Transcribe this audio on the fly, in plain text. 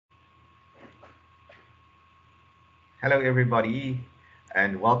Hello, everybody,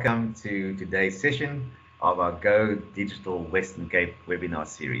 and welcome to today's session of our Go Digital Western Cape webinar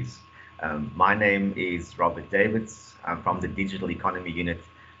series. My name is Robert Davids. I'm from the Digital Economy Unit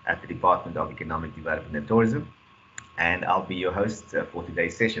at the Department of Economic Development and Tourism, and I'll be your host for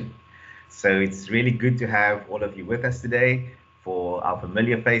today's session. So it's really good to have all of you with us today. For our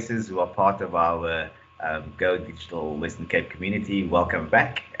familiar faces who are part of our Go Digital Western Cape community, welcome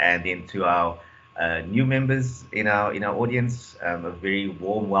back. And then to our new members in our audience, a very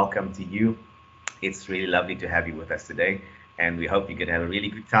warm welcome to you. It's really lovely to have you with us today, and we hope you're going to have a really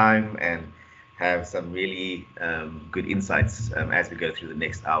good time and have some really good insights as we go through the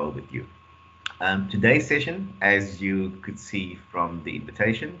next hour with you. Today's session, as you could see from the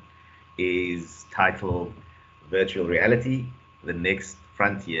invitation, is titled Virtual Reality, the Next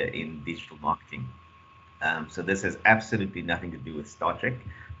Frontier in Digital Marketing. So this has absolutely nothing to do with Star Trek,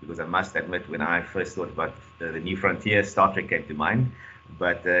 because I must admit, when I first thought about the new frontier, Star Trek came to mind.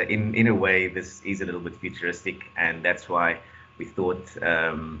 But in a way, this is a little bit futuristic, and that's why we thought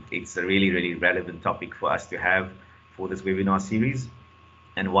it's a really relevant topic for us to have for this webinar series.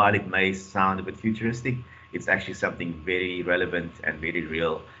 And while it may sound a bit futuristic, it's actually something very relevant and very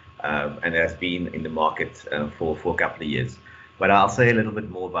real, and has been in the market for a couple of years. But I'll say a little bit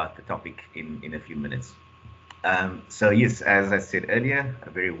more about the topic in a few minutes. So yes, as I said earlier,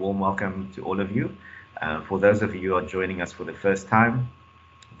 a very warm welcome to all of you. For those of you who are joining us for the first time,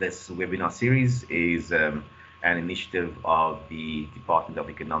 this webinar series is an initiative of the Department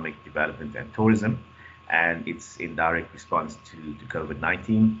of Economic Development and Tourism, and it's in direct response to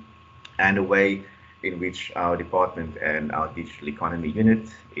COVID-19 and a way in which our department and our digital economy unit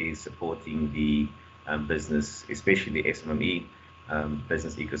is supporting the business, especially the SME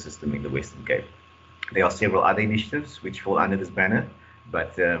business ecosystem in the Western Cape. There are several other initiatives which fall under this banner,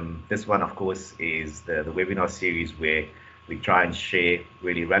 but this one, of course, is the webinar series where we try and share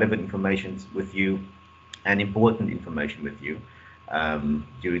really relevant information with you and important information with you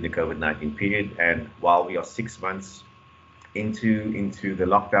during the COVID-19 period. And while we are 6 months into the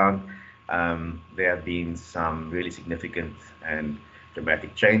lockdown, there have been some really significant and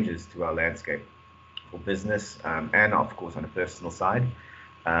dramatic changes to our landscape for business and, of course, on a personal side.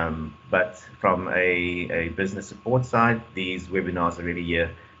 But from a business support side, these webinars are really here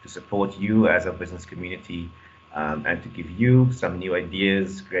to support you as a business community and to give you some new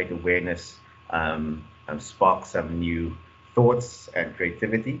ideas, create awareness, spark some new thoughts and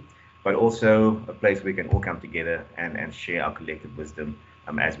creativity, but also a place where we can all come together and share our collective wisdom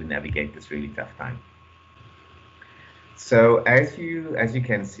as we navigate this really tough time. So as you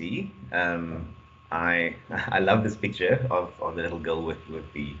can see, I love this picture of the little girl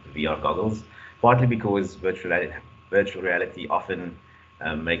with the VR goggles, partly because virtual reality often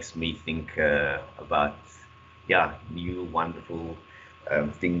makes me think about new wonderful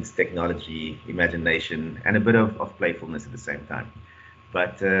things, technology, imagination, and a bit of playfulness at the same time.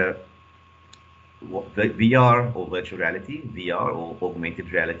 But VR or virtual reality, VR or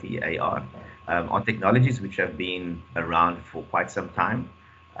augmented reality, AR, are technologies which have been around for quite some time.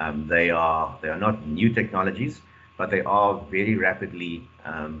 They are not new technologies, but they are very rapidly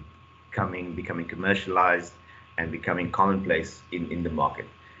becoming commercialized and becoming commonplace in the market.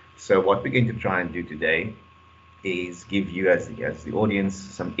 So what we're going to try and do today is give you as the audience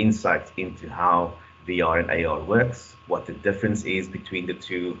some insight into how VR and AR works, what the difference is between the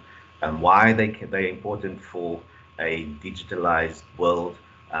two, why they're important for a digitalized world,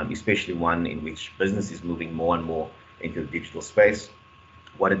 especially one in which business is moving more and more into the digital space,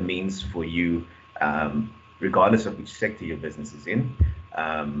 what it means for you, regardless of which sector your business is in,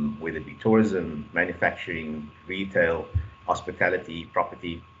 whether it be tourism, manufacturing, retail, hospitality,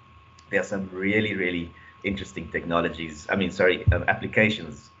 property. There are some really interesting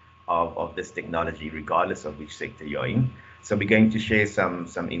applications of this technology, regardless of which sector you're in. So we're going to share some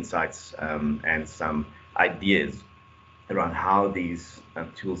insights and some ideas around how these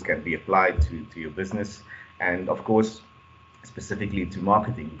tools can be applied to your business, and of course, specifically to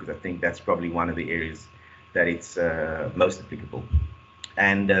marketing, because I think that's probably one of the areas that it's most applicable.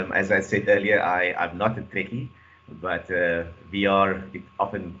 And as I said earlier, I'm not a techie, but VR, it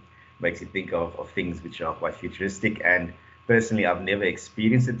often makes you think of things which are quite futuristic. And personally, I've never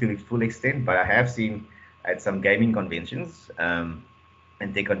experienced it to its full extent, but I have seen at some gaming conventions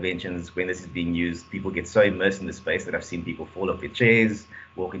and tech conventions, when this is being used, people get so immersed in the space that I've seen people fall off their chairs,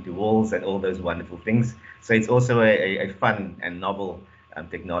 walk into walls, and all those wonderful things. So it's also a fun and novel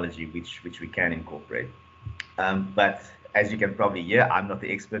technology which we can incorporate. But as you can probably hear, I'm not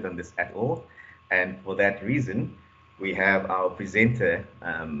the expert on this at all. And for that reason, we have our presenter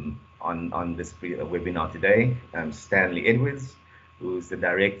on this webinar today, Stanley Edwards, who's the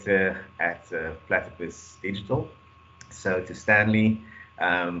director at Platypus Digital. So to Stanley,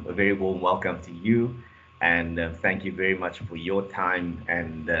 a very warm welcome to you, and thank you very much for your time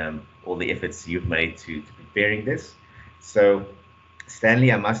and all the efforts you've made to preparing this. So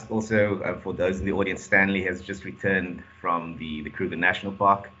Stanley, I must also, for those in the audience, Stanley has just returned from the Kruger National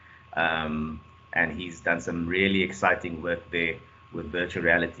Park, and he's done some really exciting work there with virtual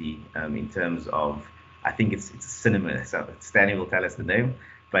reality in terms of, I think it's cinema. So Stanley will tell us the name,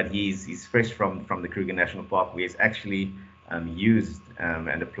 but he's fresh from the Kruger National Park, where he's actually used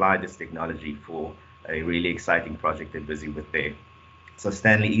and applied this technology for a really exciting project they're busy with there. So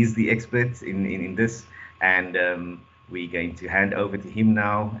Stanley is the expert in this, and we're going to hand over to him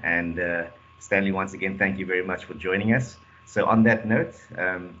now. And Stanley, once again, thank you very much for joining us. So on that note,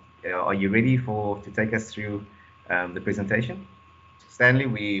 are you ready to take us through the presentation? Stanley,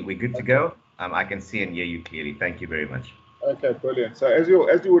 we're good to go. I can see and hear you clearly. Thank you very much. Okay, brilliant. So as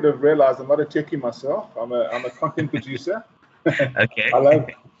you would have realized, I'm not a techie myself. I'm a content producer. Okay.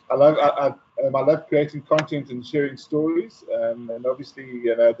 I love creating content and sharing stories. And obviously,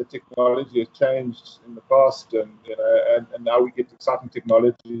 the technology has changed in the past, and and now we get exciting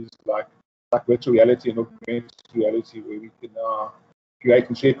technologies like virtual reality and augmented reality, where we can create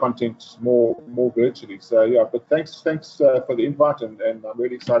and share content more virtually. So yeah, but thanks for the invite, and I'm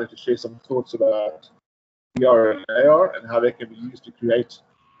really excited to share some thoughts about VR and AR and how they can be used to create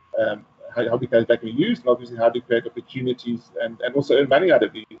how they can be used, and obviously how to create opportunities and also earn money out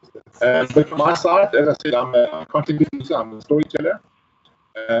of these. But from my side, as I said, I'm a content producer, I'm a storyteller,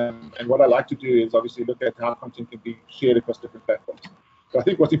 and what I like to do is obviously look at how content can be shared across different platforms. So I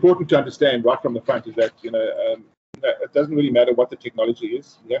think what's important to understand right from the front is that it doesn't really matter what the technology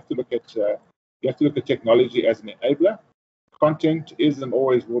is. You have to look at technology as an enabler. Content is and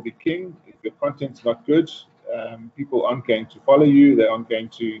always will be king. If your content's not good, people aren't going to follow you. They aren't going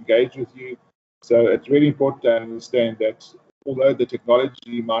to engage with you. So it's really important to understand that although the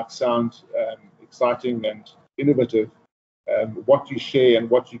technology might sound exciting and innovative, what you share and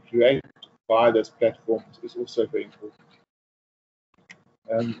what you create via those platforms is also very important.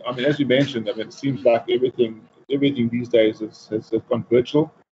 I mean, as you mentioned, it seems like everything these days has gone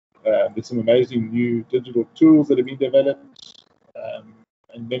virtual. There's some amazing new digital tools that have been developed,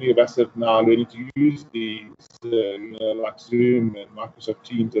 and many of us have now learned to use these, like Zoom and Microsoft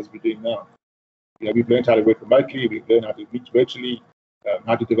Teams, as we're doing now. We've learned how to work remotely, we've learned how to reach virtually,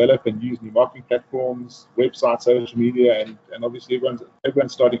 how to develop and use new marketing platforms, websites, social media, and obviously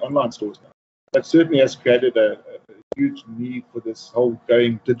everyone's starting online stores now. That certainly has created a huge need for this whole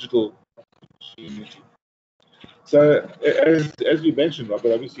going digital opportunity. So as you mentioned,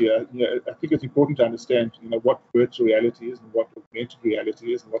 Robert, obviously, I think it's important to understand, what virtual reality is and what augmented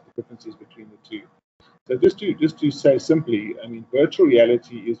reality is and what the difference is between the two. So just to say simply, I mean, virtual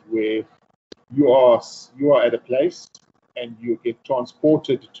reality is where you are at a place and you get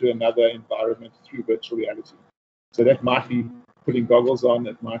transported to another environment through virtual reality. So that might be putting goggles on,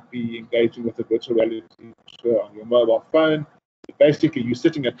 it might be engaging with a virtual reality on your mobile phone. But basically, you're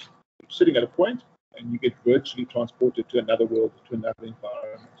sitting at a point, and you get virtually transported to another world, to another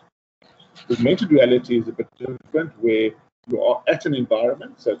environment. Augmented reality is a bit different, where you are at an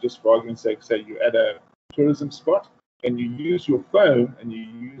environment. So just for argument's sake, say you're at a tourism spot, and you use your phone and you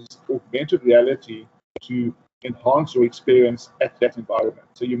use augmented reality to enhance your experience at that environment.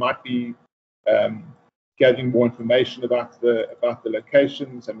 So you might be gathering more information about the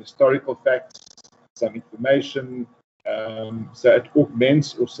location, some historical facts, some information. So it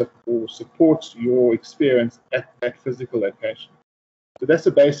augments or supports your experience at that physical location. So that's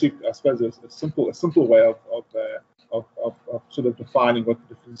a basic, I suppose, a simple way of sort of defining what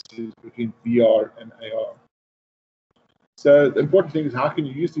the difference is between VR and AR. So the important thing is, how can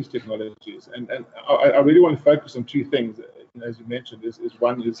you use these technologies? And I really want to focus on two things, as you mentioned.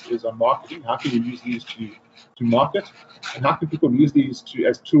 One is on marketing. How can you use these to market, and how can people use these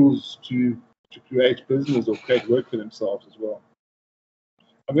as tools to create business or create work for themselves as well?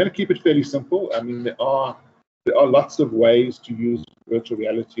 I'm going to keep it fairly simple. I mean, there are lots of ways to use virtual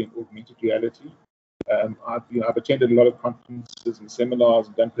reality and augmented reality. I've attended a lot of conferences and seminars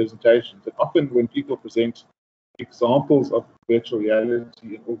and done presentations, and often when people present examples of virtual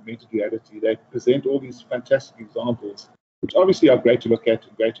reality and augmented reality, they present all these fantastic examples, which obviously are great to look at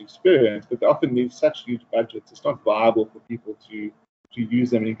and great to experience, but they often need such huge budgets. It's not viable for people to use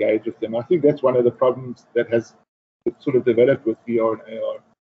them and engage with them. I think that's one of the problems that has sort of developed with VR and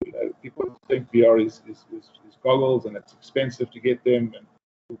AR. People think VR is goggles and it's expensive to get them,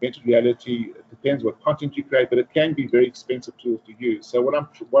 and augmented reality. It depends what content you create, but it can be very expensive tools to use. So what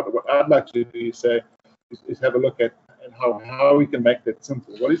I'd like to do is have a look at and how we can make that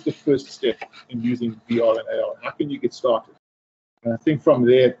simple. What is the first step in using VR and AR? How can you get started? And I think from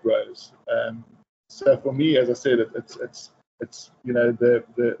there it grows. So for me, as I said, it's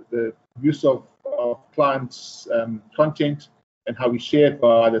the use of clients' content and how we share it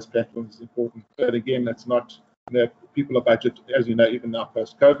via those platforms is important. But again, it's not, people are budget, as you know, even now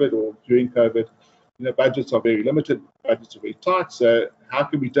post-COVID or during COVID, budgets are very limited, budgets are very tight. So how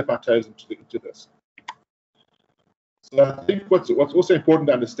can we dip our toes into this? So I think what's also important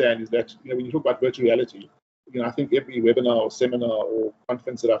to understand is that when you talk about virtual reality, I think every webinar or seminar or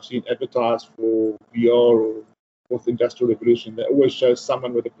conference that I've seen advertised for VR or Fourth Industrial Revolution, they always show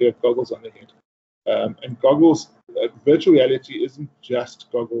someone with a pair of goggles on their head. And goggles, virtual reality isn't just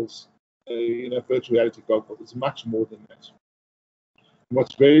goggles, virtual reality goggles. It's much more than that.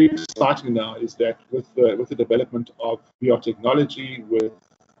 What's very exciting now is that with the development of VR technology, with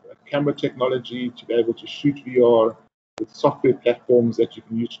camera technology to be able to shoot VR, with software platforms that you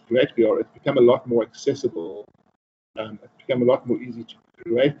can use to create VR, it's become a lot more accessible. It's become a lot more easy to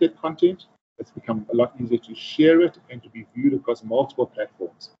create that content. It's become a lot easier to share it and to be viewed across multiple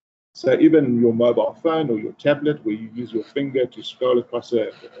platforms. So even your mobile phone or your tablet, where you use your finger to scroll across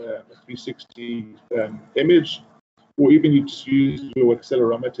a 360 image, or even you just use your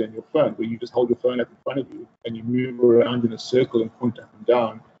accelerometer in your phone, where you just hold your phone up in front of you and you move around in a circle and point up and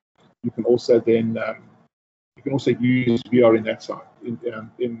down. You can also then use VR in that side, in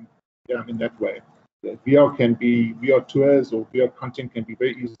that way. VR tours or VR content can be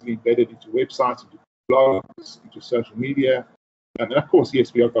very easily embedded into websites, into blogs, into social media. And of course,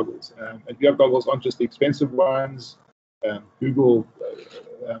 yes, VR goggles. And VR goggles aren't just the expensive ones. Google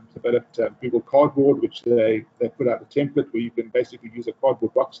developed Google Cardboard, which they put out a template where you can basically use a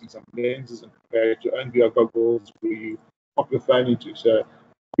cardboard box and some lenses and create your own VR goggles where you pop your phone into. So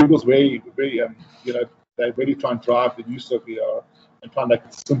Google's very, they really try and drive the use of VR and try and make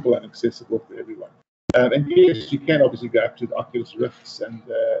it simple and accessible for everyone. And yes, you can obviously go up to the Oculus Rifts and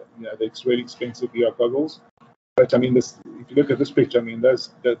it's really expensive VR goggles. But I mean, if you look at this picture, I mean,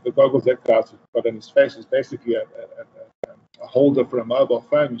 the goggles that guy's got on his face is basically a holder for a mobile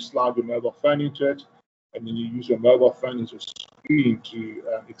phone. You slide your mobile phone into it, and then you use your mobile phone as your screen to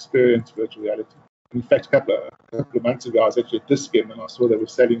experience virtual reality. In fact, a couple of months ago, I was actually at Discam, and I saw they were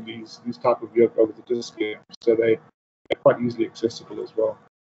selling these type of VR goggles at Discam, so they're quite easily accessible as well.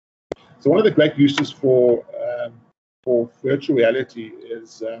 So one of the great uses for virtual reality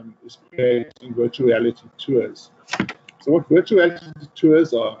is creating virtual reality tours. So what virtual reality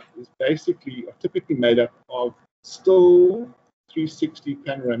tours are typically made up of still 360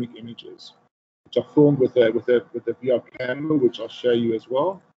 panoramic images, which are filmed with a VR camera, which I'll show you as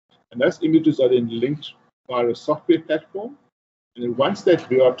well. And those images are then linked via a software platform. And then once that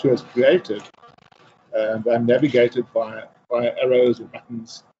VR tour is created, they're navigated via arrows or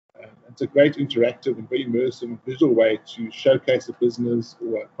buttons. It's a great interactive and very immersive and visual way to showcase a business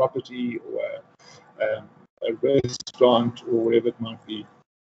or a property or a restaurant or whatever it might be.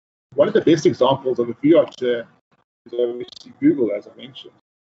 One of the best examples of a VR tour is obviously Google, as I mentioned.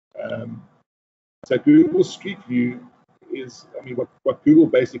 So Google Street View is, what Google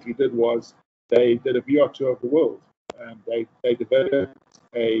basically did was they did a VR tour of the world. They developed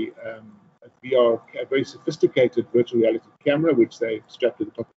a very sophisticated virtual reality camera, which they strapped to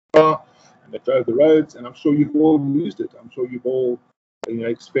the top of the car, and they drove the roads. And I'm sure you've all used it. I'm sure you've all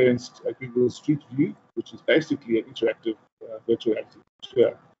experienced a Google Street View, which is basically an interactive virtual reality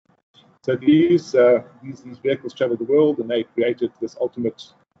tour. So these vehicles travel the world, and they created this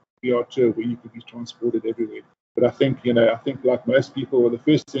ultimate VR tour where you could be transported everywhere. But I think like most people, the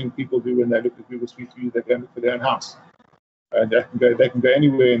first thing people do when they look at Google Street View, they go look for their own house. And they can go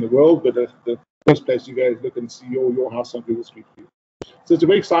anywhere in the world, but the first place you go is look and see your house on Google Street View. So it's a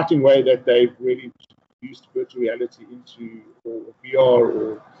very exciting way that they've really used virtual reality into VR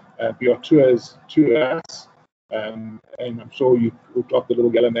or VR tours to us. And I'm sure you dropped the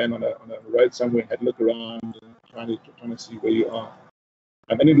little yellow man on a road somewhere and had a look around and trying to see where you are.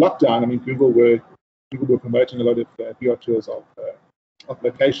 And in lockdown, Google were promoting a lot of VR tours of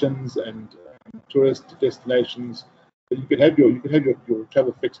locations and tourist destinations. So you could have your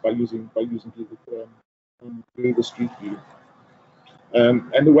travel fixed by using Google Street View.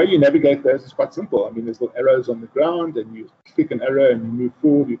 And the way you navigate those is quite simple. There's little arrows on the ground, and you click an arrow and you move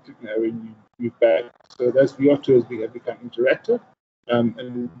forward. You click an arrow and you move back. So those VR tours have become interactive.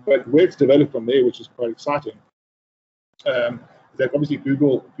 But where it's developed from there, which is quite exciting, is that obviously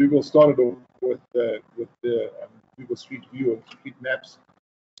Google started off with the Google Street View or Street Maps,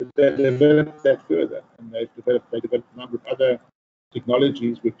 They developed that further, and they developed a number of other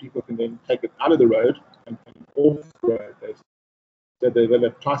technologies where people can then take it out of the road and off the road. They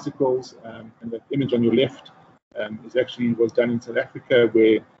developed tricycles, and the image on your left was done in South Africa,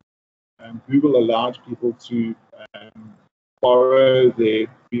 where Google allowed people to borrow their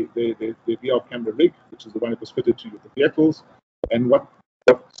VR camera rig, which is the one that was fitted to the vehicles. And what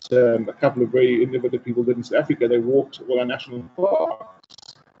a couple of very innovative people did in South Africa, they walked all our national parks.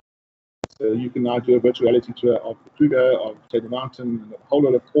 So you can now do a virtual reality tour of the Kruger, of Table Mountain, and a whole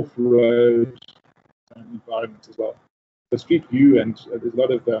lot of off-road environments as well. The Street View, and there's a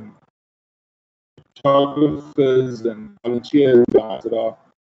lot of photographers and volunteer guys that are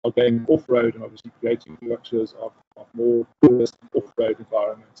going off-road and obviously creating tours of more tourist off-road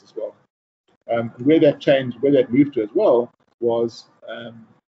environments as well. Where that moved to as well was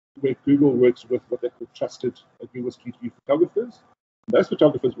where Google works with what they call trusted Google Street View photographers. And those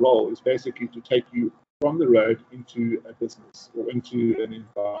photographers' role is basically to take you from the road into a business or into an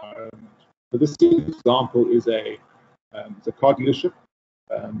environment. So this example is a car dealership.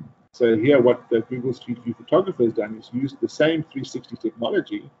 So here what the Google Street View photographer has done is used the same 360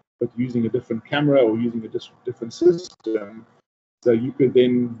 technology, but using a different camera or using a different system. So you could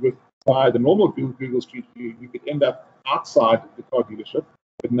then, via the normal Google Street View, you could end up outside the car dealership,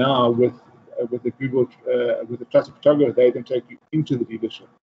 but now with the trusted photographer, they can take you into the dealership.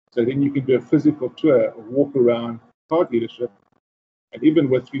 So then you can do a physical tour, a walk around the car dealership, and even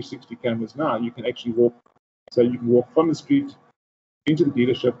with 360 cameras now, you can actually walk. So you can walk from the street into the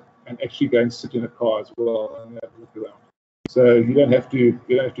dealership and actually go and sit in a car as well and walk around. So you don't have to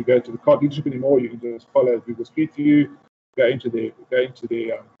go to the car dealership anymore. You can just follow Google Street View, go into the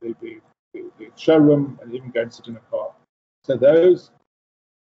showroom, and even go and sit in a car. So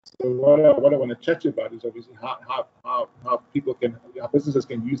what I want to chat to you about is obviously how businesses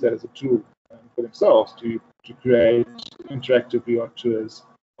can use that as a tool for themselves to create interactive VR tours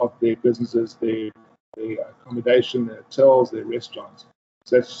of their businesses, their accommodation, their hotels, their restaurants.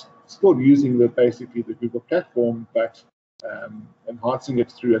 So it's still using basically the Google platform, but enhancing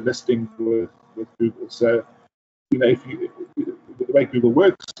it through a listing with Google. So the way Google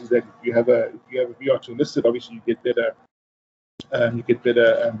works is that if you have a VR tour listed, obviously you get better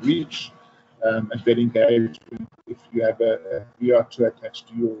reach and better engagement if you have a VR tour attached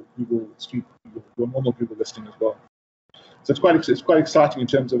to your Google Street, your normal Google listing as well. So it's quite exciting in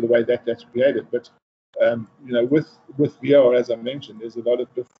terms of the way that's created. But with VR, as I mentioned, there's a lot of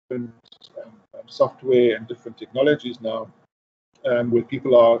different software and different technologies now where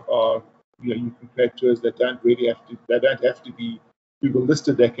people are you can create tours that don't have to be Google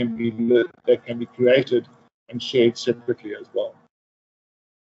listed. They can be created and shared separately as well.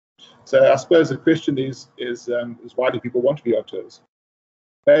 So I suppose the question is why do people want VR tours?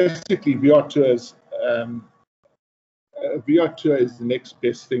 Basically, VR tours. A VR tour is the next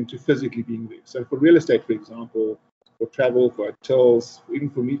best thing to physically being there. So for real estate, for example, for travel, for hotels, even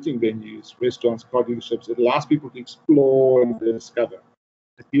for meeting venues, restaurants, car dealerships, it allows people to explore and discover.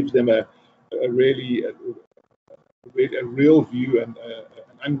 It gives them a real view and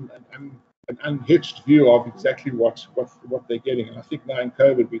an unhitched view of exactly what they're getting. And I think now in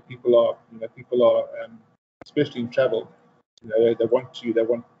COVID, where people are especially in travel, they want to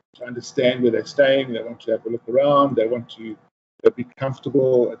understand where they're staying. They want to have a look around. They want to be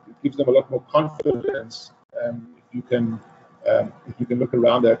comfortable. It gives them a lot more confidence if you can look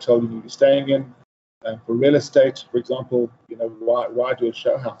around the hotel you'll be staying in. For real estate, for example, why do a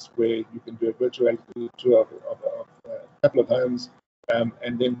show house where you can do a virtual tour of a couple of homes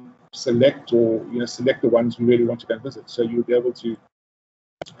and then select the ones you really want to go and visit. So you'll be able to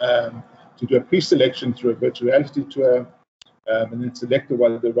do a pre-selection through a virtual reality tour. And then select the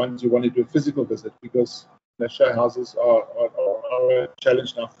ones you want to do a physical visit, because show houses are a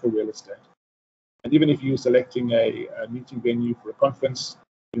challenge now for real estate. And even if you're selecting a meeting venue for a conference,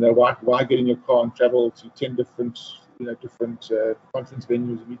 why get in your car and travel to 10 different conference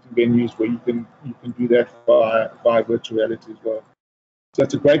venues, meeting venues, where you can do that via virtual reality as well. So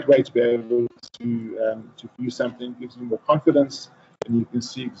it's a great way to be able to view something, gives you more confidence, and you can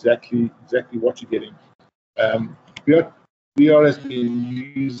see exactly what you're getting. VR has been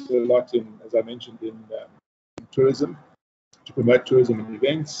used a lot as I mentioned, in tourism, to promote tourism and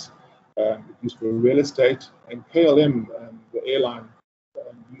events. Used for real estate, and KLM, the airline,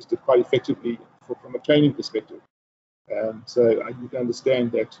 used it quite effectively from a training perspective. So you can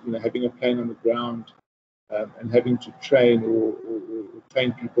understand that having a plane on the ground and having to train or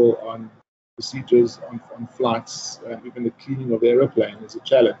train people on procedures on flights, even the cleaning of the aeroplane is a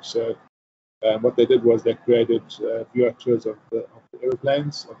challenge. So What they did was they created VR tours of the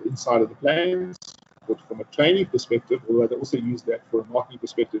aeroplanes, of the inside of the planes, but from a training perspective, although they also used that for a marketing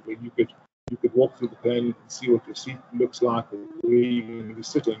perspective, where you could walk through the plane and see what your seat looks like or where you're going to be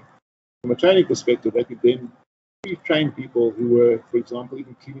sitting. From a training perspective, they could then train people who were, for example,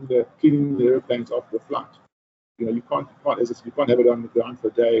 even cleaning the airplanes after a flight. You know, you can't have it on the ground for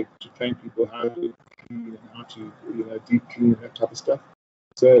a day to train people how to clean and how to, deep clean and that type of stuff.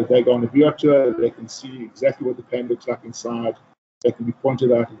 So they go on a VR tour, they can see exactly what the plane looks like inside. They can be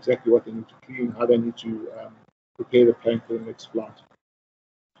pointed out exactly what they need to clean, how they need to prepare the plane for the next flight.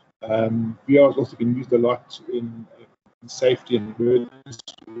 VR has also been used a lot in safety and emergency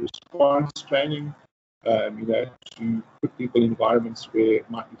response training, to put people in environments where it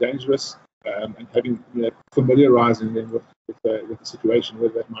might be dangerous, and having, familiarizing them with the situation,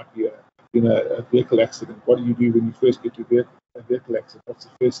 whether that might be a vehicle accident. What do you do when you first get to a vehicle accident? What's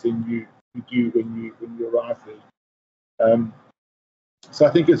the first thing you do when you arrive there? So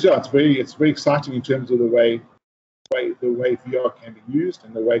I think it's very exciting in terms of the way VR can be used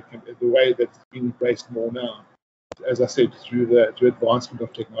and the way that's being embraced more now. As I said, through advancement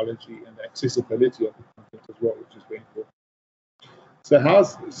of technology and the accessibility of the content as well, which is very important. So how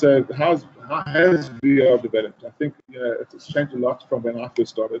has VR developed? I think it's changed a lot from when I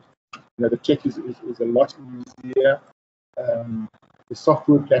first started. The tech is a lot easier. The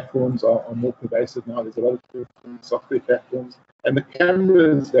software platforms are more pervasive now. There's a lot of different software platforms, and the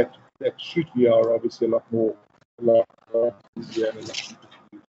cameras that shoot VR are obviously a lot easier and a lot cheaper to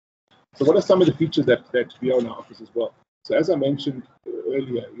use. So what are some of the features that VR now offers as well? So as I mentioned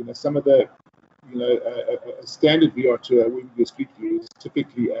earlier, some of the a standard VR tour when you do street view is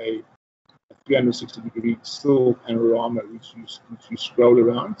typically a 360-degree still panorama which you scroll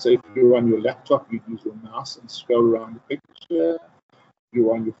around. So if you're on your laptop, you use your mouse and scroll around the picture. If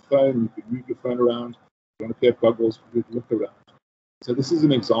you're on your phone, you can move your phone around. If you want a pair of goggles, you can look around. So this is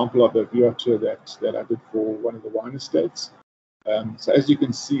an example of a VR tour that I did for one of the wine estates. So as you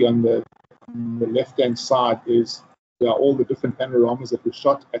can see on the left-hand side there are all the different panoramas that were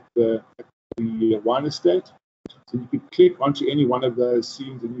shot at the wine estate. So you can click onto any one of those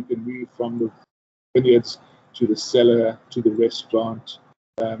scenes and you can move from the vineyards to the cellar, to the restaurant,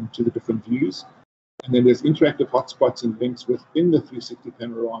 to the different views. And then there's interactive hotspots and links within the 360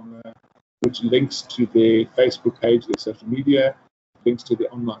 panorama, which links to their Facebook page, their social media, links to the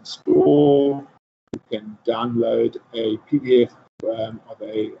online store. You can download a PDF of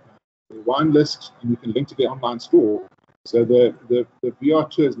a wine list, and you can link to the online store. So the VR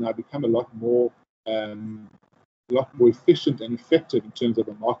tours now become a lot more efficient and effective in terms of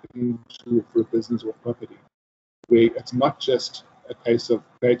a marketing tool for a business or property, where it's not just a case of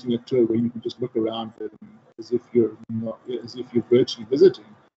creating a tour where you can just look around as if you're virtually visiting.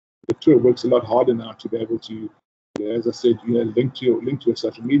 The tour works a lot harder now to be able to, as I said, link to your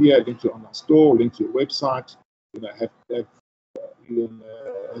social media, link to your online store, link to your website, have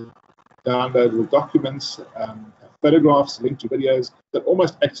downloadable documents, photographs, link to videos. That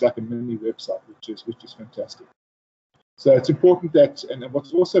almost acts like a mini website, which is fantastic. So it's important that, and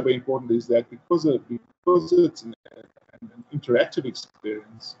what's also very important is that because it's an interactive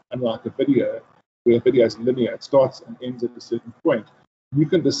experience, unlike a video, where a video is linear, it starts and ends at a certain point, you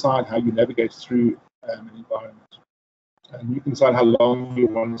can decide how you navigate through an environment. And you can decide how long you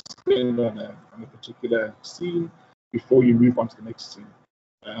want to spend on a particular scene before you move on to the next scene.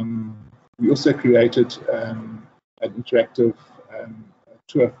 We also created an interactive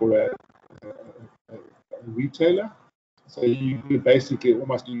tour for a retailer. So you could basically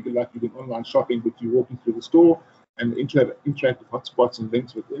almost do like you do online shopping, but you're walking through the store, and interactive hotspots and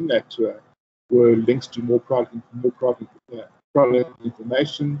links within that tour were links to more product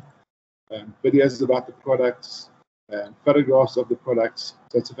information, videos about the products, photographs of the products.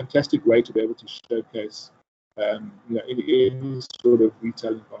 So it's a fantastic way to be able to showcase any sort of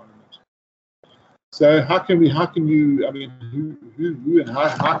retail environment. So how can you who and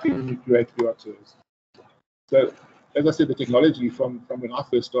how can you create VR tours? So as I said, the technology from when I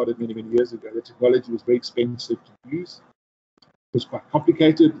first started many years ago, the technology was very expensive to use. It was quite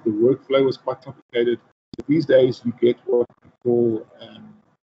complicated. The workflow was quite complicated. But these days, you get what we call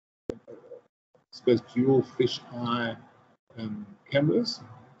dual fisheye cameras.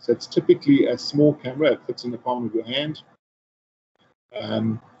 So it's typically a small camera. It fits in the palm of your hand,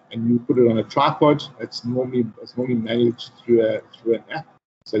 and you put it on a tripod. It's normally managed through an app,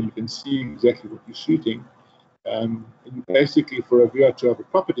 so you can see exactly what you're shooting. And you basically, for a VR tour of a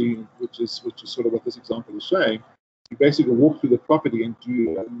property, which is sort of what this example is showing, you basically walk through the property and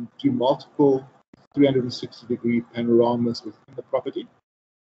do multiple 360-degree panoramas within the property.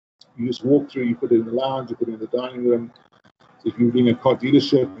 You just walk through, you put it in the lounge, you put it in the dining room. So if you're doing a car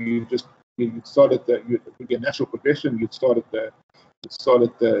dealership, you'd start at the, you'd be a natural progression. You'd start at the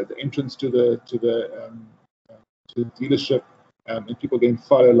entrance to the dealership, and people then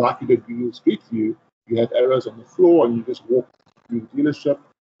follow like you did Google Street View. You had arrows on the floor, and you just walk through the dealership.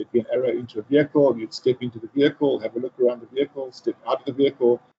 There'd be an arrow into a vehicle. You'd step into the vehicle, have a look around the vehicle, step out of the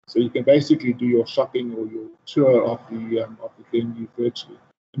vehicle. So you can basically do your shopping or your tour of the venue virtually.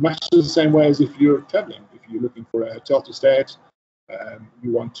 In much the same way as if you're traveling. If you're looking for a hotel to stay at,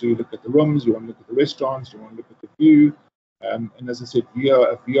 you want to look at the rooms, you want to look at the restaurants, you want to look at the view. And as I said,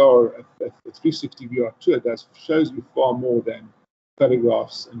 a 360 VR tour shows you far more than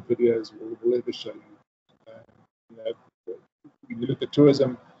photographs and videos will ever show you. When you look at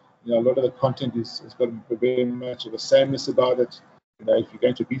tourism, a lot of the content has got very much of a sameness about it. If you're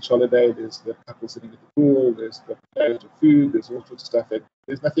going to a beach holiday, there's the couple sitting at the pool, there's the plate of food, there's all sorts of stuff.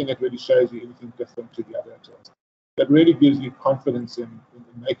 There's nothing that really shows you anything different to the other hotels. That really gives you confidence in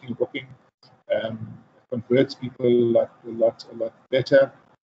making a booking. Converts people a lot better,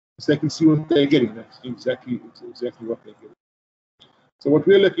 so they can see what they're getting. That's exactly what they're getting. So what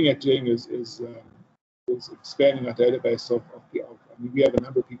we're looking at doing is expanding our database of people. I mean, we have a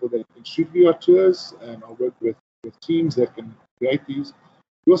number of people that can shoot VR tours, and I'll work with teams that can create these.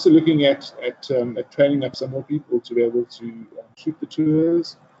 We're also looking at training up some more people to be able to shoot the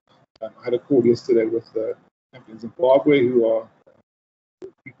tours. I had a call yesterday with the company in Zimbabwe, who are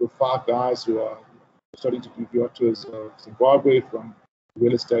people, 5 guys who are starting to do VR tours of Zimbabwe, from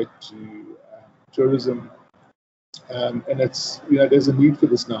real estate to tourism. And it's, there's a need for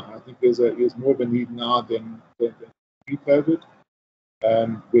this now. I think there's more of a need now than pre-COVID,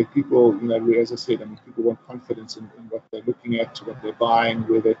 where people, as I said, people want confidence in what they're looking at, what they're buying,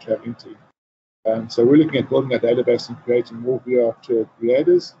 where they're traveling to. So we're looking at building a database and creating more VR tour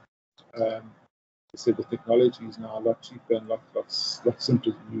creators. I said the technology is now a lot cheaper and a lot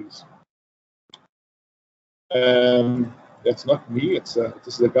simpler to use. That's not me. This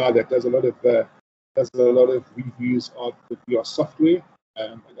is a guy that does a lot of reviews of the VR software.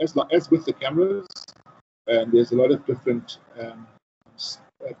 As with the cameras, there's a lot of different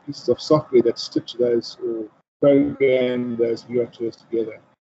pieces of software that stitch those or program those VR tours together.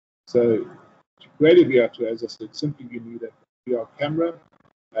 So to create a VR tour, as I said, simply you need a VR camera.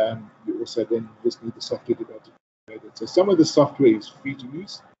 You also then just need the software to be able to create it. So some of the software is free to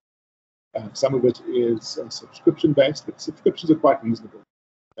use. Some of it is subscription based, but subscriptions are quite reasonable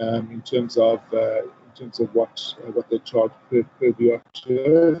in terms of what they charge per VR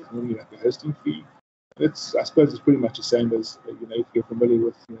tour. Normally like a hosting fee. I suppose it's pretty much the same as if you're familiar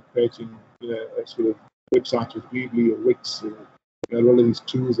with creating a sort of website with Weebly or Wix, or a lot of these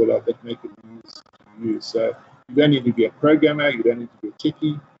tools that make it easy to use. So you don't need to be a programmer, you don't need to be a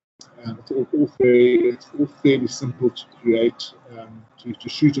techie. It's all fairly simple to create, to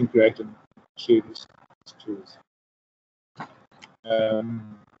shoot and create and share these tools.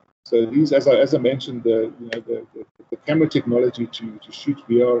 So these, as I mentioned, the camera technology to shoot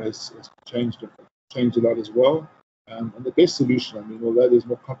VR has changed a lot as well. And the best solution, although there's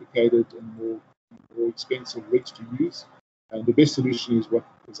more complicated and more expensive rigs to use, the best solution is what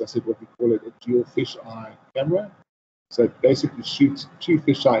we call it a dual fisheye camera. So it basically shoots 2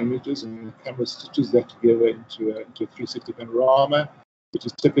 fisheye images, and the camera stitches that together into a 360 panorama, which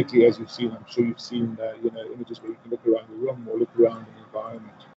is typically, as you've seen, I'm sure you've seen, images where you can look around the room or look around the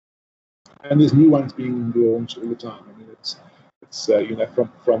environment. And there's new ones being launched all the time. It's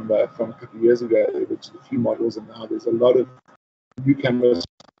from a couple of years ago, there were just a few models, and now there's a lot of new cameras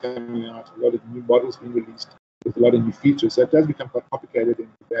coming out, a lot of new models being released with a lot of new features. So it does become quite complicated in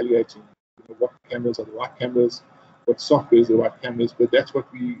evaluating what cameras are the right cameras, what software is the right cameras. But that's what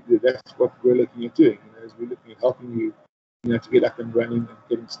we're looking at doing. As we're looking at helping you, to get up and running and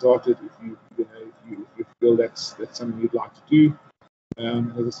getting started. If you feel that's something you'd like to do.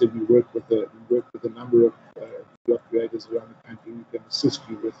 As I said, we work with a number of VR creators around the country who can assist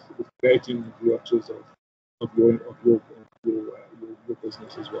you with creating VR tours of your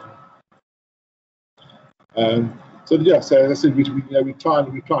business as well. So as I said, we try and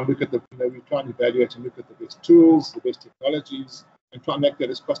look at we try and evaluate and look at the best tools, the best technologies, and try and make that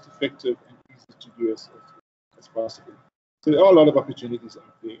as cost effective and easy to do as possible. So there are a lot of opportunities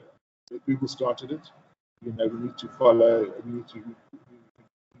out there. So Google started it. We need to follow. We need to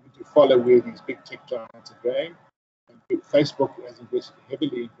follow where these big tech giants are going. And Facebook has invested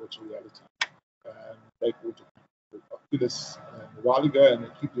heavily in virtual reality. They bought Oculus a while ago, and they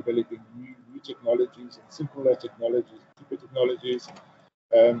keep developing new technologies and simpler technologies, cheaper technologies.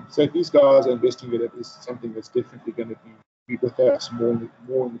 So if these guys are investing in it, it's something that's definitely going to be be with us more in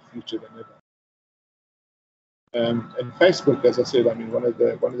the future than ever. And Facebook, as I said, I mean, one of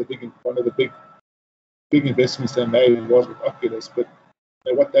the big investments they made was with Oculus, but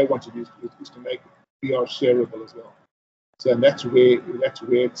what they want to do is to make VR shareable as well. So and that's where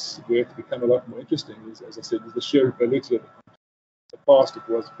it's become a lot more interesting. Is, as I said, is the shareability of it. In the past, it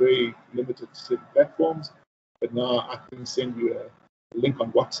was very limited to certain platforms, but now I can send you a link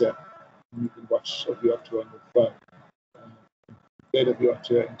on WhatsApp, and you can watch a VR tour on your phone, get a VR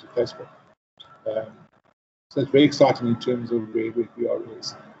tour into Facebook. So it's very exciting in terms of where VR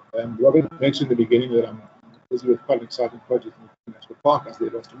is. Robert mentioned in the beginning that I'm busy with quite an exciting project in the National Park. I was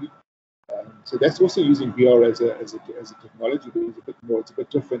there last week. So that's also using VR as a technology, but it's a bit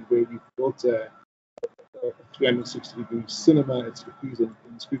different, where we've built a 360-degree cinema at Kruger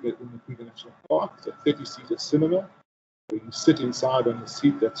National Park. It's a 30-seater cinema where you sit inside on a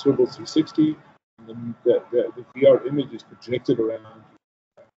seat that swivels 360, and then the VR image is projected around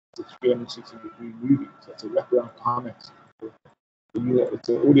you. It's a 360-degree movie, so it's a wraparound IMAX. It's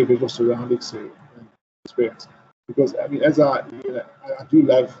an audio-visual surround experience. Because I mean, I do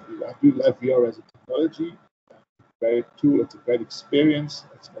love VR as a technology. It's a great tool. It's a great experience.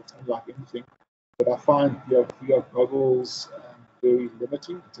 It's unlike anything. But I find VR goggles very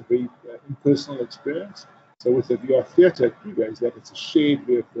limiting. It's a very impersonal experience. So with the VR theatre at Kruger, is that it's a shared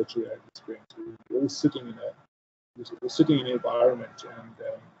virtual reality experience. We're all sitting in an environment and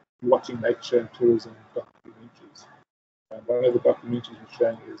watching nature and tourism documentaries. And one of the documentaries we're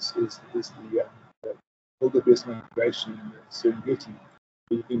showing is the wildebeest migration in the Serengeti.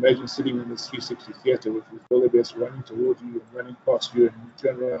 You can imagine sitting in this 360 theatre with wildebeest running towards you and running past you, and you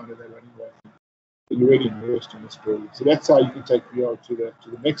turn around and they're running away. And you're really immersed in the story. So that's how you can take VR to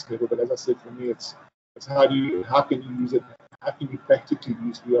the next level. But as I said, for me, it's how can you use it? How can you practically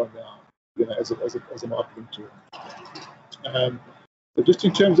use VR now? As a marketing tool. But just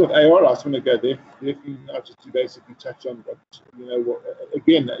in terms of AR, I just want to go there. Just to basically touch on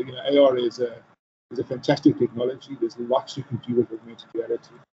AR is a fantastic technology. There's lots you can do with augmented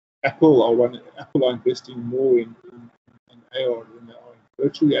reality. Apple are investing more in AR than they are in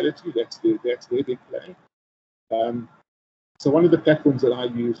virtual reality. That's their big play. So one of the platforms that I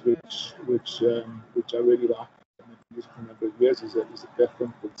use, which I really like, and I've used for a number of years, is a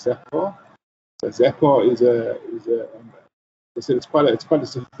platform called Zappar. So Zappar is it's quite a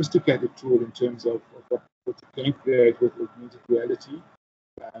sophisticated tool in terms of what you can create with augmented reality,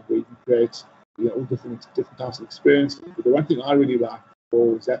 where you can create all different types of experiences. But the one thing I really like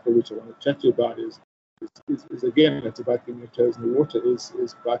for Zappar, which I want to chat to you about, is again, it's about getting your toes in the water, is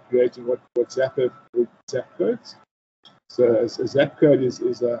about creating what Zappar called Zap codes. So a Zap code is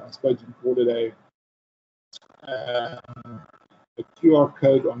I suppose you can call it a QR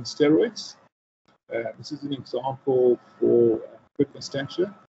code on steroids. This is an example for quick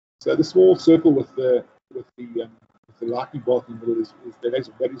instantia. So the small circle with the lightning bolt in the middle that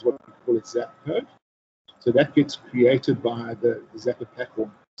is what we call a Zap code. So that gets created by the Zappar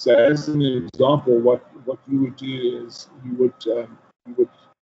platform. So as an example, what you would do is you would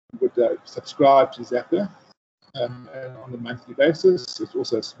subscribe to Zappar on a monthly basis. It's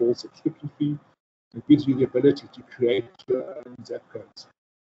also a small subscription fee. It gives you the ability to create your own Zap codes.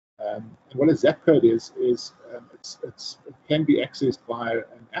 And what a Zap code is it can be accessed via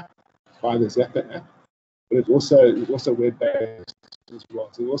an app, via the Zappar app, but it's also web-based as well.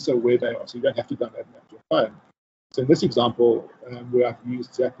 So it's also web AR, so you don't have to download an app to your phone. So in this example, where I've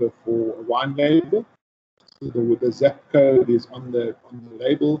used Zappar for a wine label, so the Zap code is on the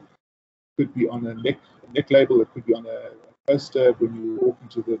label. It could be on a neck label. It could be on a poster when you walk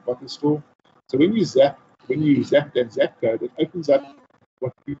into the bottle store. So when you zap that Zap code, it opens up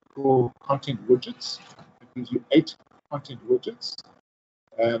what we call content widgets. It gives you 8 content widgets,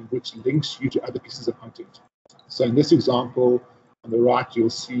 which links you to other pieces of content. So in this example, on the right, you'll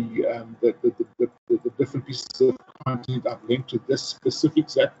see the different pieces of content I've linked to this specific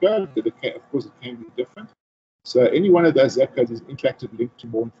Zap code. But of course, it can be different. So any one of those Zap codes is an interactive link to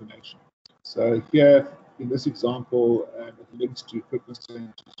more information. So here, in this example, it links to Quickness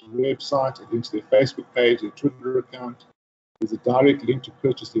Centre's website, it links to their Facebook page, their Twitter account. There's a direct link to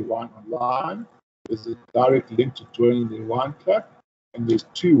purchase their wine online. There's a direct link to join their wine club. And there's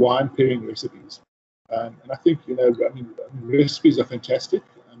 2 wine pairing recipes. And I think, recipes are fantastic.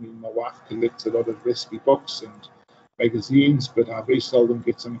 I mean, my wife collects a lot of recipe books and magazines, but I very seldom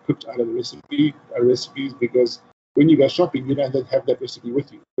get something cooked out of the recipes, because when you go shopping, you don't have that recipe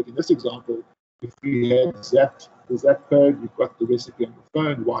with you. But in this example, if you had the Zap code, you've got the recipe on your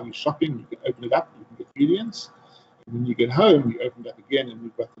phone. While you're shopping, you can open it up, you can get ingredients. And when you get home, you open it up again, and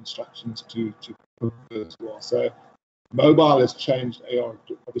you've got instructions to cook as well. So Mobile has changed AR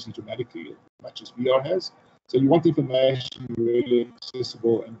obviously dramatically, as much as VR has. So you want information really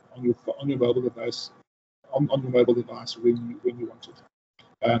accessible and on your mobile device, on your mobile device when you want it.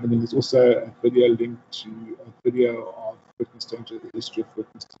 And then there's also a video linked to a video of fitness danger, the history of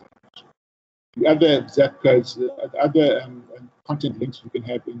fitness danger. The other zap codes, the other content links you can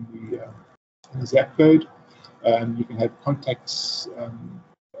have in the zap code. You can have contacts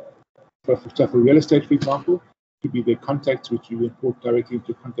for real estate, for example. It could be their contacts which you import directly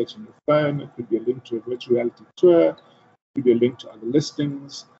into contacts on your phone. It could be a link to a virtual reality tour. It could be a link to other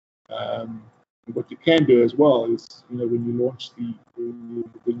listings. What you can do as well is, when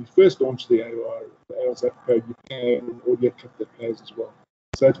you first launch the AR zap code, you can have an audio clip that plays as well.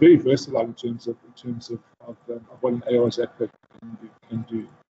 So it's very versatile in terms of what an AR zap code can do.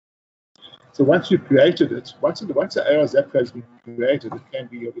 So once you've created it, once the AR zap code has been created, it can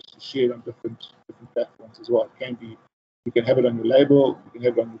be obviously shared on different platforms as well. It can be, you can have it on your label, you can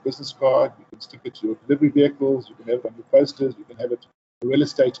have it on your business card, you can stick it to your delivery vehicles, you can have it on your posters, you can have it a real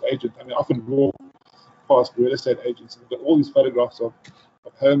estate agent. I mean, often walk past real estate agents and got all these photographs of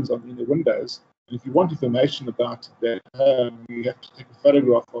homes in the windows. And if you want information about that home, you have to take a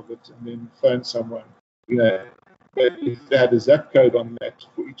photograph of it and then phone someone. But if they had a zap code on that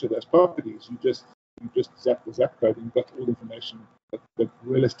for each of those properties, you just zap the zap code and you've got all the information, the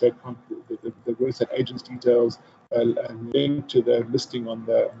real estate agent's details, a link to the listing on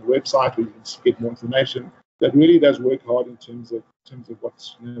the website where you can get more information. That really does work hard in terms of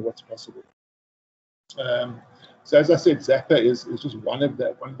what's possible. So as I said, Zapper is just one of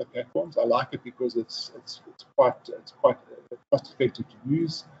the platforms. I like it because it's quite cost effective to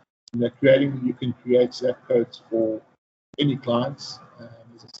use. You can create zap codes for any clients.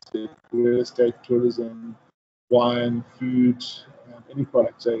 As I said, real estate, tourism, wine, food, any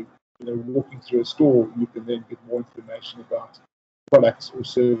product. So walking through a store, you can then get more information about products or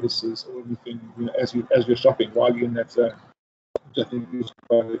services or anything as you're shopping while you're in that zone, which I think is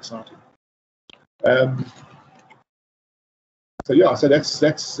quite exciting. So that's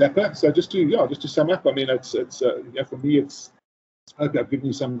Zapper. So just to sum up, I mean, it's for me, I hope I've given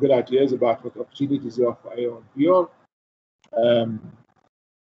you some good ideas about what the opportunities are for AR and VR.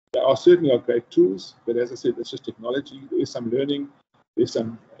 There are certainly great tools, but as I said, it's just technology. There is some learning, there's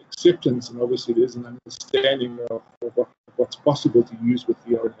some acceptance, and obviously there's an understanding of what's possible to use with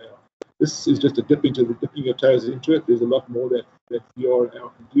VR and AR. This is just a dipping your toes into it. There's a lot more that VR and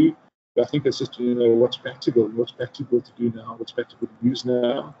AR can do. But I think it's just what's practical to do now, what's practical to use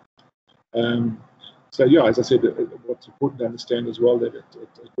now. So as I said, what's important to understand as well that it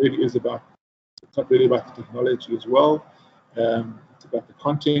really is about, it's not really about the technology as well. It's about the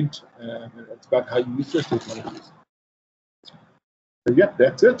content, and it's about how you use those technologies. So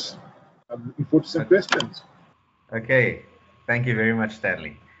that's it. I'm looking forward to some questions. Okay, thank you very much,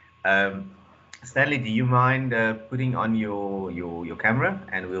 Stanley. Stanley, do you mind putting on your camera,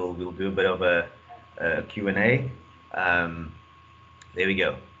 and we'll do a bit of a Q&A. There we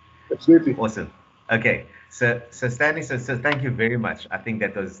go. Absolutely. Awesome. Okay, so Stanley, so thank you very much. I think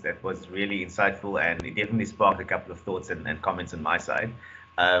that was really insightful, and it definitely sparked a couple of thoughts and comments on my side.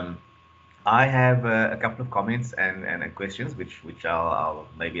 I have a couple of comments and questions which I'll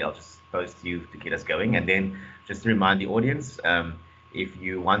just post to you to get us going, and then just to remind the audience, if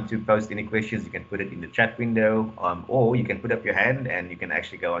you want to post any questions, you can put it in the chat window, or you can put up your hand and you can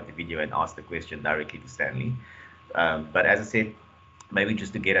actually go on the video and ask the question directly to Stanley. But as I said, maybe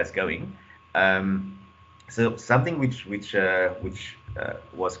just to get us going. So something which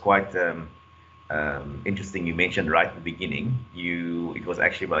was quite interesting, you mentioned right at the beginning. It was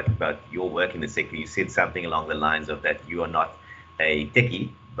actually about your work in the sector. You said something along the lines of that you are not a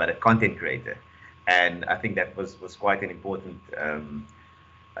techie, but a content creator. And I think that was quite an important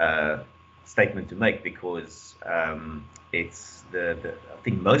statement to make, because it's I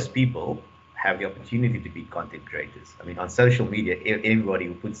think most people have the opportunity to be content creators. I mean, on social media, everybody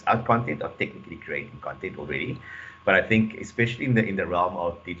who puts out content are technically creating content already. But I think, especially in the realm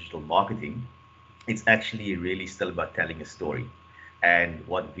of digital marketing, it's actually really still about telling a story. And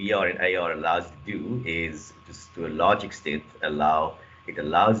what VR and AR allows you to do is, just to a large extent, it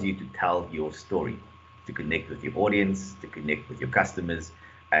allows you to tell your story, to connect with your audience, to connect with your customers,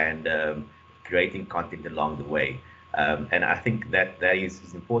 and creating content along the way. And I think that is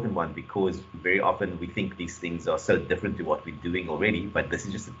an important one, because very often we think these things are so different to what we're doing already, but this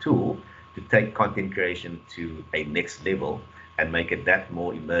is just a tool to take content creation to a next level and make it that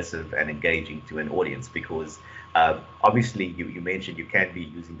more immersive and engaging to an audience. Because obviously you mentioned you can be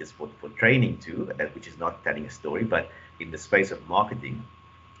using this for training too, which is not telling a story, but in the space of marketing,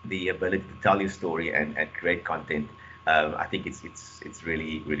 the ability to tell your story and create content I think it's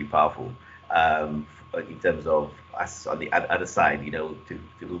really powerful. In terms of us on the other side, to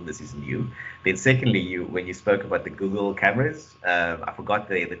whom this is new. Then secondly, when you spoke about the Google cameras, I forgot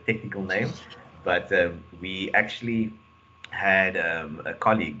the technical name, but we actually had a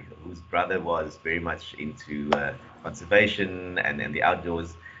colleague whose brother was very much into conservation and the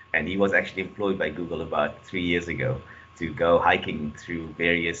outdoors, and he was actually employed by Google about 3 years ago to go hiking through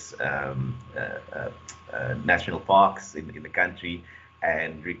various national parks in the country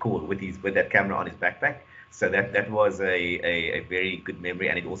and record with that camera on his backpack. So that was a very good memory,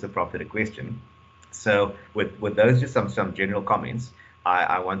 and it also prompted a question. So with those just some general comments,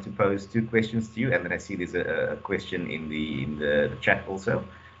 I want to pose two questions to you, and then I see there's a question in the chat also.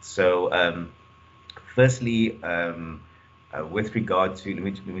 So firstly, with regard to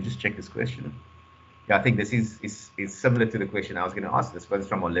let me just check this question. Yeah, I think this is similar to the question I was going to ask. This was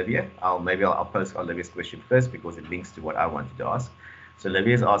from Olivia. I'll post Olivia's question first because it links to what I wanted to ask. So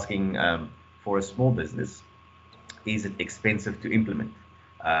Olivia is asking, for a small business, is it expensive to implement?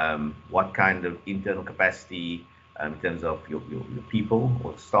 What kind of internal capacity, in terms of your people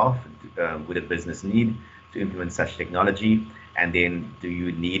or staff, would a business need to implement such technology? And then do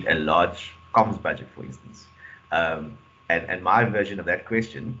you need a large comms budget, for instance? And my version of that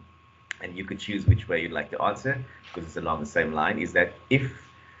question, and you could choose which way you'd like to answer because it's along the same line, is that if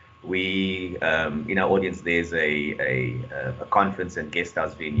we, in our audience, there's a conference and guest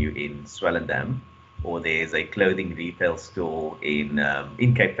house venue in Swellendam, or there's a clothing retail store in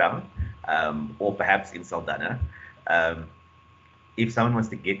Cape Town, or perhaps in Saldanha. If someone wants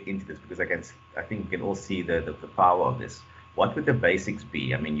to get into this, because I think we can all see the power of this, what would the basics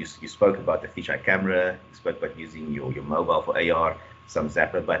be? I mean, you spoke about the fisheye camera, you spoke about using your mobile for AR, some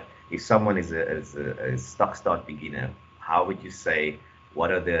Zapper, but if someone is a stock start beginner, how would you say, what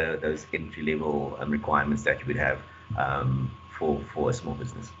are those entry level requirements that you would have for a small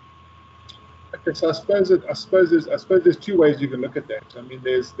business? Okay, so I suppose there's two ways you can look at that. I mean,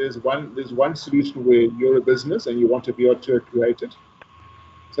 there's one solution where you're a business and you want a VR tour created.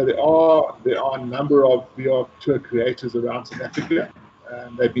 So there are a number of VR tour creators around South Africa.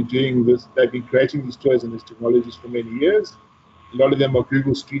 They've been doing this. They've been creating these tours and these technologies for many years. A lot of them are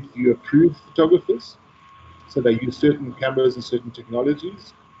Google Street View approved photographers. So they use certain cameras and certain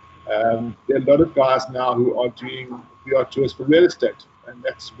technologies. There are a lot of guys now who are doing VR tours for real estate, and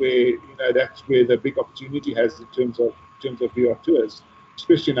that's where the big opportunity has in terms of VR tours,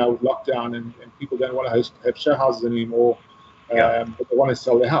 especially now with lockdown and people don't want to have show houses anymore, but they want to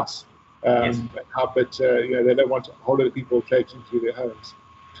sell their house. Yes. But they don't want a whole lot of people traipsing through their homes.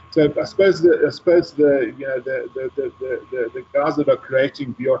 So I suppose the guys that are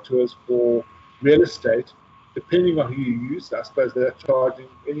creating VR tours for real estate, depending on who you use, I suppose they're charging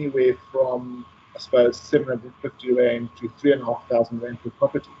anywhere from 750 Rand to 3,500 Rand per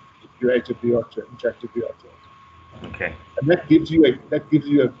property to create a VR tour, interactive VR tour. Okay. And that gives you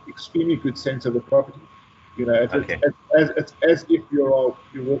an extremely good sense of the property. It's as if you're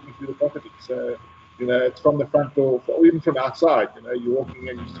walking through the property. So it's from the front door, or even from outside. You're walking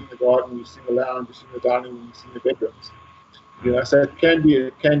in, you've seen the garden, you've seen the lounge, you've seen the dining room, you've seen the bedrooms. So it can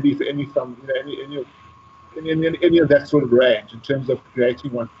be for any of that sort of range in terms of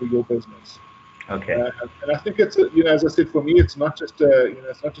creating one for your business. Okay. And I think it's as I said, for me, it's not just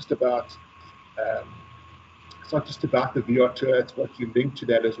about the VR tour. It's what you link to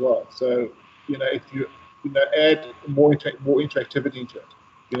that as well. So if you add more interactivity into it,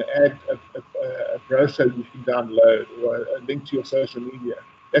 add a brochure you can download or a link to your social media.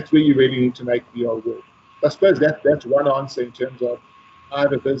 That's where you really need to make VR work. I suppose that's one answer in terms of, I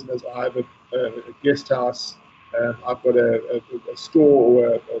have a business, I have a guest house, I've got a store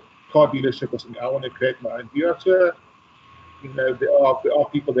or a car dealership or something. I want to create my own VR tour. There are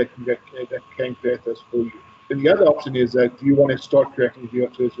people that can create those for you. And the other option is that you want to start creating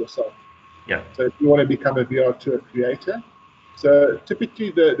VR tours yourself. Yeah. So if you want to become a VR tour creator, so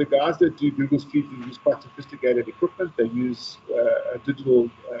typically the guys that do Google Street View use quite sophisticated equipment. They use digital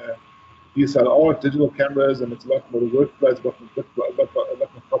DSLR, digital cameras, and it's a lot more, the workflow is a lot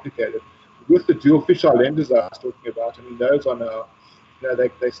more complicated. With the dual fisheye lenses I was talking about, I mean, those are now,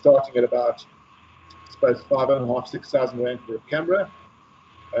 they're starting at about, I suppose, 5,500 to 6,000 Rand for a camera.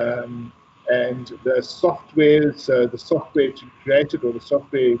 And the software, so the software to create it, or the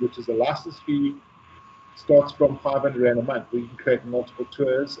software which is a license fee, starts from 500 Rand a month, where you can create multiple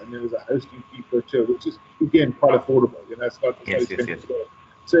tours, and there's a hosting fee per tour, which is again quite affordable. It's not expensive.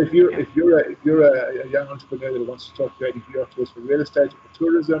 So if you're a young entrepreneur that wants to start creating VR tours for real estate or for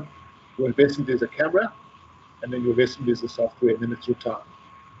tourism, your investment is a camera, and then your investment is the software, and then it's your time.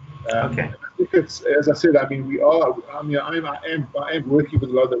 Okay. think it's, as I said, I mean, we are, I mean, I am working with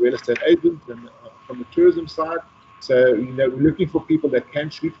a lot of the real estate agents and from the tourism side. So, we're looking for people that can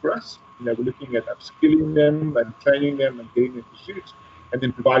shoot for us. We're looking at upskilling them and training them and getting them to shoot and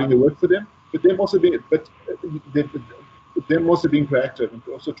then providing the work for them. But them also being, them also being proactive and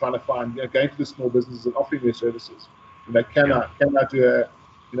also trying to find, going to the small businesses and offering their services. Can I do a,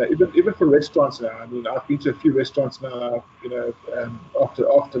 even for restaurants now. I mean, I've been to a few restaurants now, after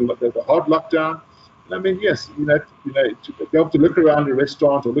the hard lockdown. And I mean, yes, to be able to look around a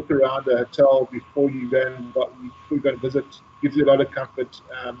restaurant or look around a hotel before you go and visit gives you a lot of comfort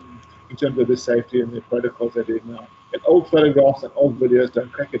in terms of the safety and the protocols they're doing now. And old photographs and old videos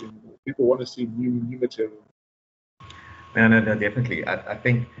don't crack it anymore. People want to see new material. No, definitely. I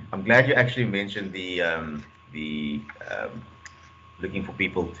think I'm glad you actually mentioned the looking for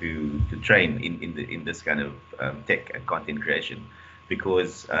people to train in this kind of tech and content creation,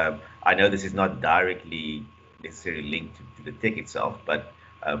 because I know this is not directly necessarily linked to the tech itself, but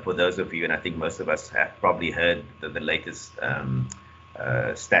for those of you, and I think most of us have probably heard the latest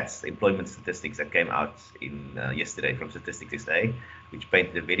stats, employment statistics that came out yesterday from Statistics SA, which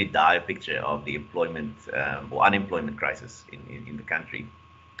painted a very dire picture of the employment or unemployment crisis in the country.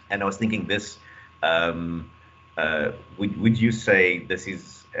 And I was thinking this, would you say this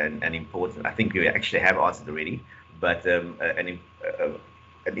is an important, I think you actually have answered already, but an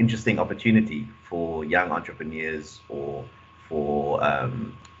interesting opportunity for young entrepreneurs or for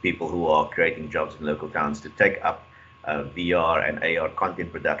people who are creating jobs in local towns to take up VR and AR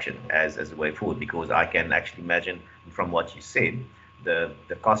content production as a way forward? Because I can actually imagine from what you said, the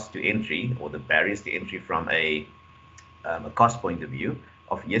cost to entry or the barriers to entry from a cost point of view,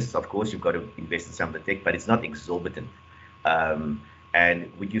 yes, of course, you've got to invest in some of the tech, but it's not exorbitant.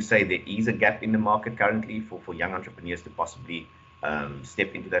 And would you say there is a gap in the market currently for young entrepreneurs to possibly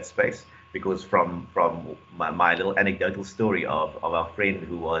step into that space? Because from my little anecdotal story of our friend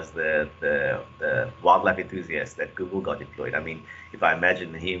who was the wildlife enthusiast that Google got employed, I mean, if I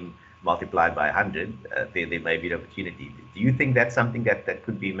imagine him multiplied by 100, there may be an opportunity. Do you think that's something that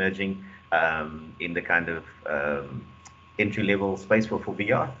could be emerging in the kind of entry-level space for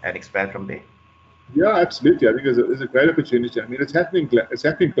VR and expand from there? Yeah, absolutely. I think there's a great opportunity. I mean, it's happening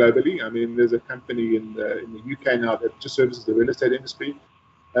globally. I mean, there's a company in the UK now that just services the real estate industry,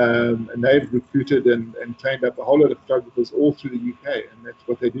 and they've recruited and trained up a whole lot of photographers all through the UK, and that's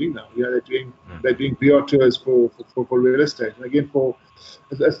what they're doing now. They're doing VR tours for real estate, and again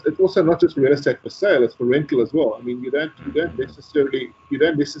it's also not just real estate for sale; it's for rental as well. I mean, you don't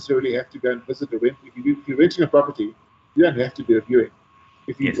necessarily have to go and visit a rent. If you're renting a property, you don't have to do a viewing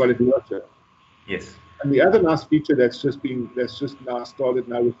if you've got a VR tour. Yes. And the other nice feature that's just now started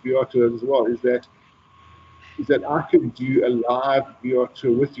now with VR tours as well is that I can do a live VR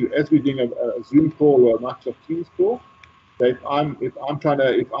tour with you as we're doing a Zoom call or a Microsoft Teams call. So if I'm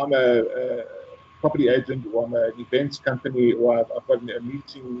a property agent or I'm an events company or I've got a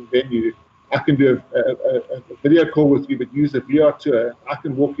meeting venue, I can do a video call with you, but use a VR tour. I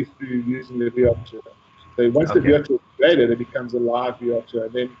can walk you through using the VR tour. So once the VR tour is created, it becomes a live VR tour.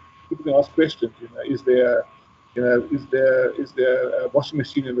 And then people can ask questions. Is there a washing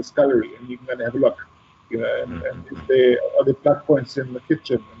machine in the scullery, and you can go and have a look. And are there plug points in the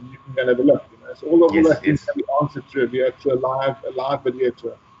kitchen, and you can go and have a look. So all that things can be answered through a live video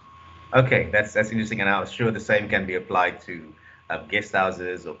tour. Okay, that's interesting, and I'm sure the same can be applied to guest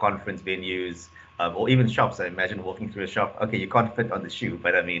houses or conference venues. Or even shops. I imagine walking through a shop. Okay, you can't fit on the shoe,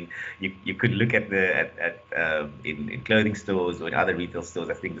 but I mean, you could look at in clothing stores or in other retail stores.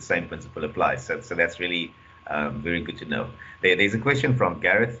 I think the same principle applies. So that's really very good to know. There's a question from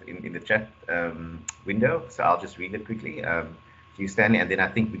Gareth in the chat window, so I'll just read it quickly to you, Stanley, and then I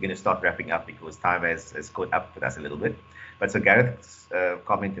think we're going to start wrapping up because time has caught up with us a little bit. But so Gareth's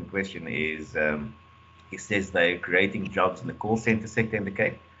comment and question is, he says they're creating jobs in the call center sector in the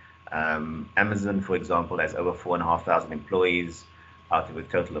Cape. Amazon, for example, has over 4,500 employees out of a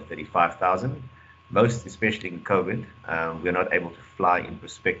total of 35,000. Most, especially in COVID, we're not able to fly in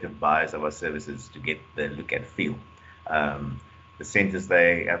prospective buyers of our services to get the look and feel. The centers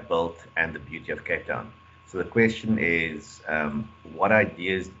they have built and the beauty of Cape Town. So the question is, what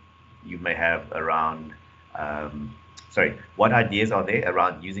ideas you may have around, what ideas are there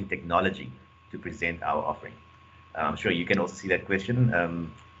around using technology to present our offering? I'm sure you can also see that question.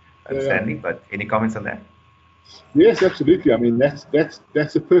 Stanley, but any comments on that? Yes, absolutely. I mean, that's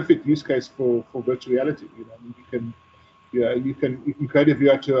a perfect use case for virtual reality. You can create a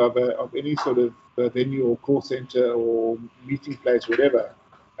VR tour of any sort of venue or call center or meeting place, whatever,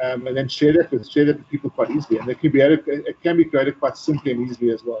 and then share that with people quite easily. And it can be created quite simply and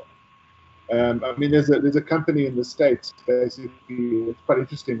easily as well. I mean, there's a company in the States, basically, it's quite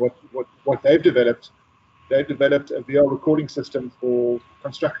interesting what they've developed. They've developed a VR recording system for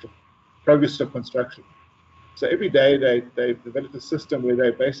construction, progress of construction. So every day they've developed a system where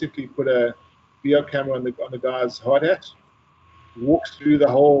they basically put a VR camera on the guy's hard hat, walks through the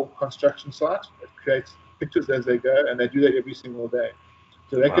whole construction site, it creates pictures as they go, and they do that every single day.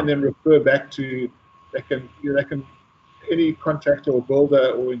 So they can then refer back to, they can any contractor or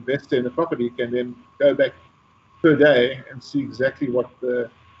builder or investor in the property can then go back per day and see exactly what the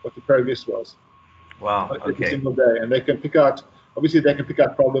progress was. Wow. Every Okay. single day, and they can pick out. Obviously, they can pick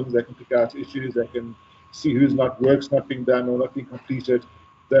out problems. They can pick out issues. They can see work's not being done or not being completed.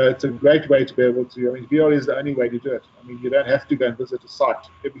 So it's a great way to be able to. I mean, VR is the only way to do it. I mean, you don't have to go and visit a site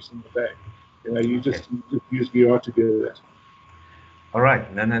every single day. You know, you just use VR to do that. All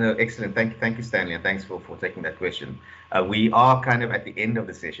right. No. Excellent. Thank you, Stanley, and thanks for taking that question. We are kind of at the end of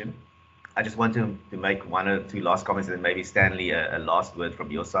the session. I just want to make one or two last comments, and then maybe Stanley, a last word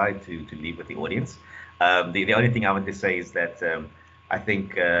from your side to leave with the audience. The only thing I want to say is that I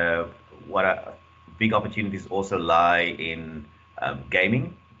think big opportunities also lie in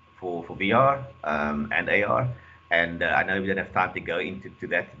gaming for VR and AR. And I know we don't have time to go into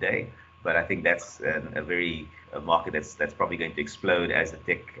that today, but I think that's a market that's probably going to explode as the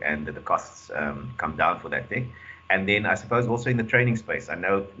tech and the costs come down for that tech. And then I suppose also in the training space, I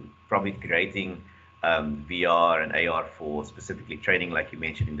know probably creating VR and AR for specifically training, like you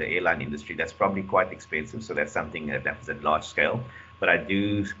mentioned in the airline industry, that's probably quite expensive. So that's something that's at large scale. But I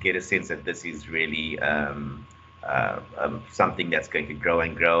do get a sense that this is really something that's going to grow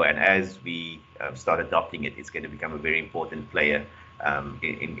and grow. And as we start adopting it, it's going to become a very important player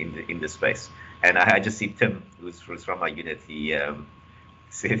in the space. And I just see Tim, who's from my unit, he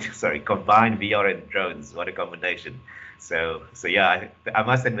said, sorry, combine VR and drones. What a combination. So yeah, I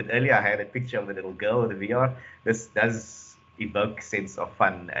must admit, earlier I had a picture of the little girl with the VR. This does evoke sense of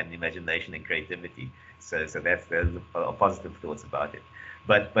fun and imagination and creativity. So that's positive thoughts about it.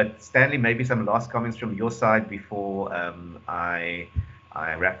 But Stanley, maybe some last comments from your side before I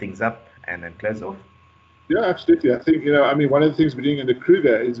wrap things up and then close off. Yeah, absolutely. I think, I mean, one of the things we're doing in the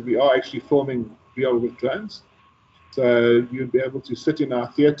Kruger is we are actually filming VR with drones. So you'll be able to sit in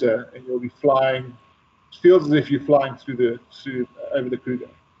our theater and you'll be flying. It feels as if you're flying over the Kruger.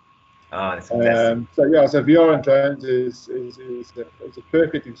 Oh, that's fantastic. So VR and drones is a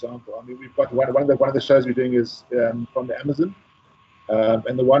perfect example. I mean, we've got one of the shows we're doing is from the Amazon,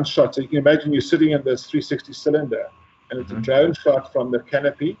 and the one shot. So you can imagine you're sitting in this 360 cylinder, and it's a drone shot from the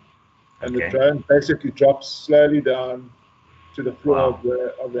canopy, and the drone basically drops slowly down to the floor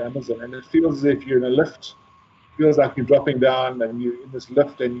of the Amazon, and it feels as if you're in a lift. It feels like you're dropping down, and you're in this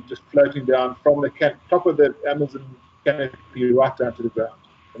lift, and you're just floating down from the top of the Amazon canopy right down to the ground.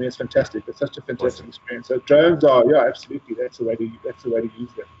 I mean, it's fantastic. It's such a fantastic experience. So drones are, absolutely. That's the way to use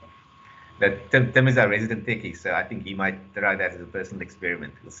them. Tim is our resident techie, so I think he might try that as a personal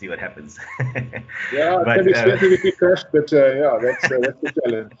experiment. We'll see what happens. Yeah, it's expensive if you crash, but that's the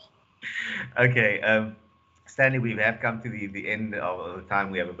challenge. Okay, Stanley, we have come to the end of the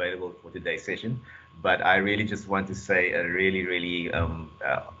time we have available for today's session, but I really just want to say a really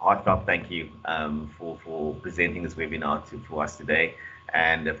heartfelt thank you for presenting this webinar for us today,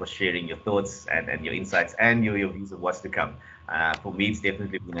 and for sharing your thoughts and your insights and your views of what's to come. For me, it's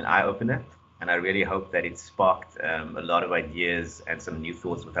definitely been an eye-opener, and I really hope that it sparked a lot of ideas and some new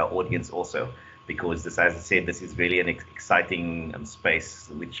thoughts with our audience also, because this, as I said, this is really an exciting space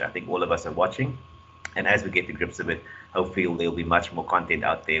which I think all of us are watching. And as we get to grips with it, hopefully there'll be much more content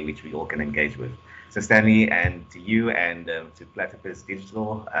out there which we all can engage with. So Stanley, and to you and to Platypus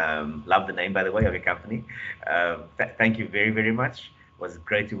Digital, love the name, by the way, of your company. Thank you very much. It was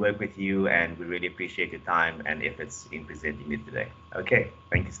great to work with you, and we really appreciate your time and efforts in presenting it today. Okay,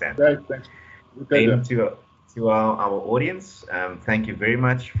 thank you, Stan. Great, thanks. Then to our audience, thank you very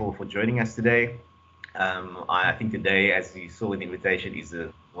much for joining us today. I think today, as you saw in the invitation, is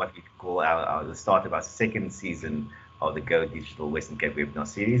what we call the start of our second season of the Go Digital Western Cape webinar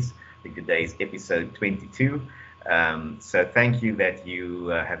series. I think today is episode 22. So thank you that you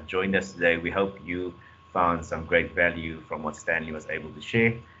have joined us today. We hope you found some great value from what Stanley was able to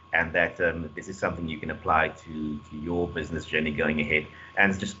share, and that this is something you can apply to your business journey going ahead, and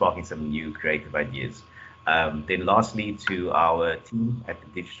it's just sparking some new creative ideas. Then lastly, to our team at the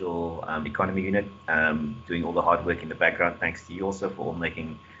Digital Economy Unit, doing all the hard work in the background, thanks to you also for all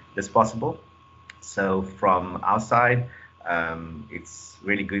making this possible. So from our side, it's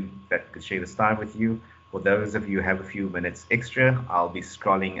really good that we could share this time with you. For those of you who have a few minutes extra, I'll be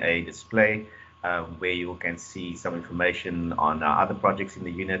scrolling a display where you can see some information on our other projects in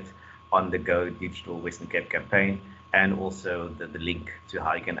the unit, on the Go Digital Western Cape campaign, and also the link to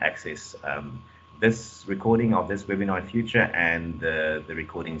how you can access this recording of this webinar in future, and the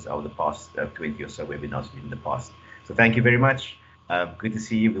recordings of the past 20 or so webinars in the past. So thank you very much. Good to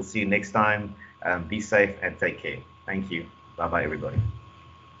see you. We'll see you next time. Be safe and take care. Thank you. Bye-bye, everybody.